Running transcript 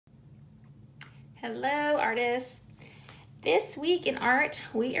Hello, artists. This week in art,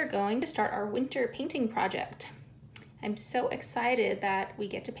 we are going to start our winter painting project. I'm so excited that we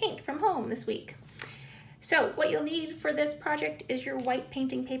get to paint from home this week. So what you'll need for this project is your white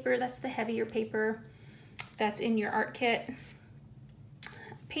painting paper. That's the heavier paper that's in your art kit.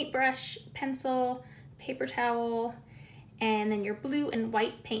 Paintbrush, pencil, paper towel, and then your blue and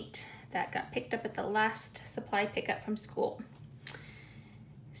white paint that got picked up at the last supply pickup from school.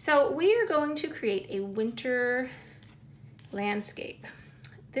 So we are going to create a winter landscape.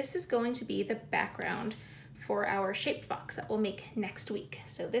 This is going to be the background for our shape fox that we'll make next week.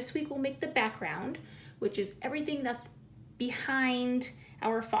 So this week we'll make the background, which is everything that's behind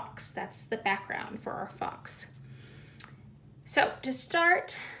our fox. That's the background for our fox. So to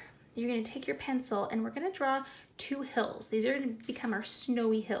start, you're going to take your pencil and we're going to draw two hills. These are going to become our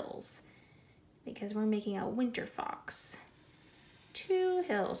snowy hills because we're making a winter fox. Two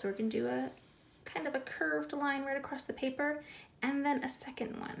hills. So we're going to do a kind of a curved line right across the paper, and then a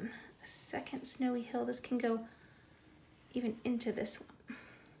second one, a second snowy hill. This can go even into this one.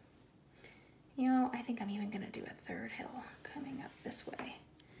 You know, I think I'm even going to do a third hill coming up this way.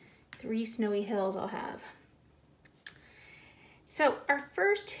 3 snowy hills I'll have. So our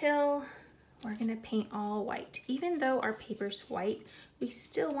first hill, we're going to paint all white. Even though our paper's white, we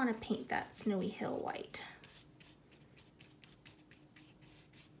still want to paint that snowy hill white.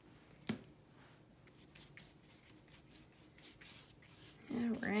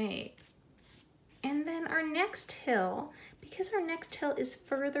 All right, and then our next hill, because our next hill is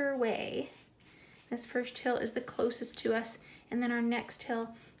further away, this first hill is the closest to us, and then our next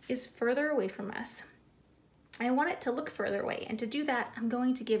hill is further away from us. I want it to look further away, and to do that, I'm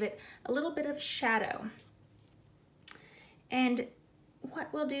going to give it a little bit of shadow. And what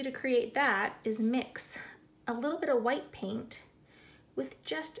we'll do to create that is mix a little bit of white paint with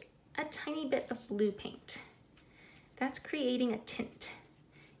just a tiny bit of blue paint. That's creating a tint.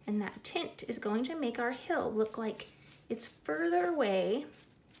 And that tint is going to make our hill look like it's further away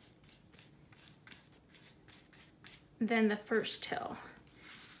than the first hill.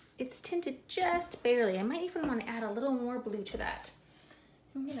 It's tinted just barely. I might even want to add a little more blue to that.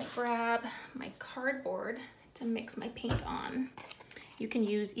 I'm gonna grab my cardboard to mix my paint on. You can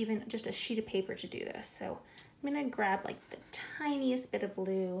use even just a sheet of paper to do this. So I'm gonna grab like the tiniest bit of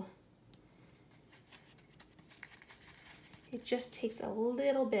blue. It just takes a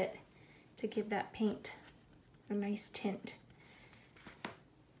little bit to give that paint a nice tint.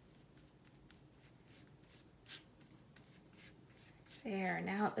 There,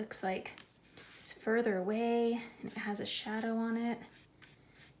 now it looks like it's further away and it has a shadow on it.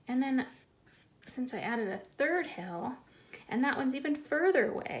 And then since I added a third hill, and that one's even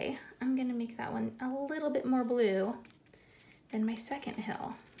further away, I'm gonna make that one a little bit more blue than my second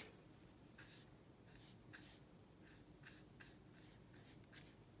hill.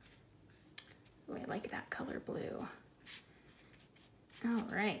 I like that color blue. All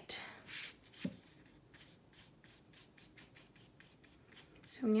right.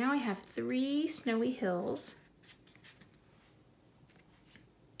 So now I have 3 snowy hills.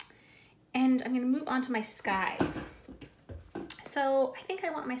 And I'm gonna move on to my sky. So I think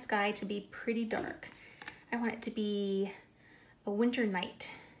I want my sky to be pretty dark. I want it to be a winter night.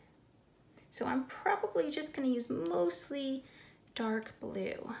 So I'm probably just gonna use mostly dark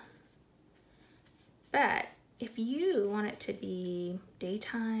blue. But if you want it to be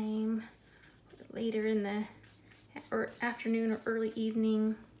daytime, or later in the afternoon or early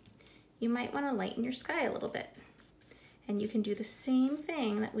evening, you might want to lighten your sky a little bit. And you can do the same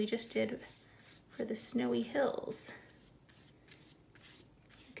thing that we just did for the snowy hills.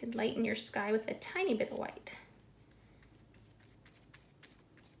 You could lighten your sky with a tiny bit of white.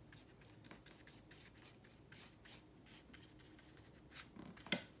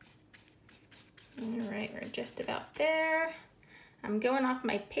 All right, we're just about there. I'm going off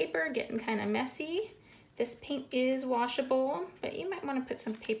my paper, getting kind of messy. This paint is washable, but you might want to put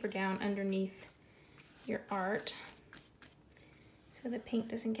some paper down underneath your art so the paint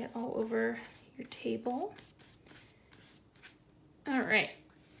doesn't get all over your table. All right,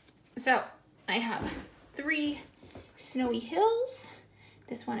 so I have 3 snowy hills.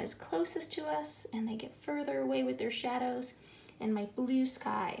 This one is closest to us and they get further away with their shadows, and my blue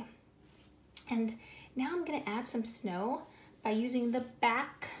sky. And now I'm gonna add some snow by using the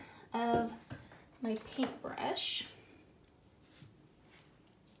back of my paintbrush.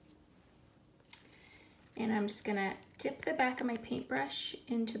 And I'm just gonna dip the back of my paintbrush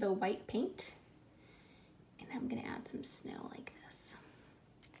into the white paint. And I'm gonna add some snow like this.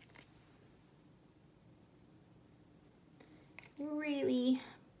 Really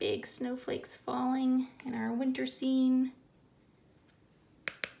big big snowflakes falling in our winter scene.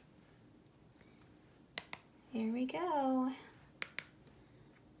 Here we go.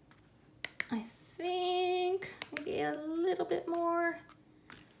 I think maybe a little bit more.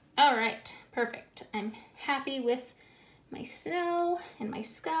 All right, perfect. I'm happy with my snow and my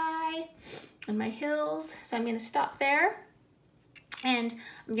sky and my hills. So I'm gonna stop there and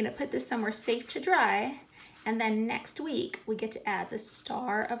I'm gonna put this somewhere safe to dry. And then next week we get to add the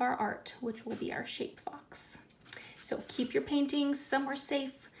star of our art, which will be our shape fox. So keep your paintings somewhere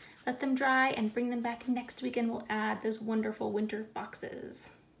safe, let them dry and bring them back next week and we'll add those wonderful winter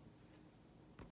foxes.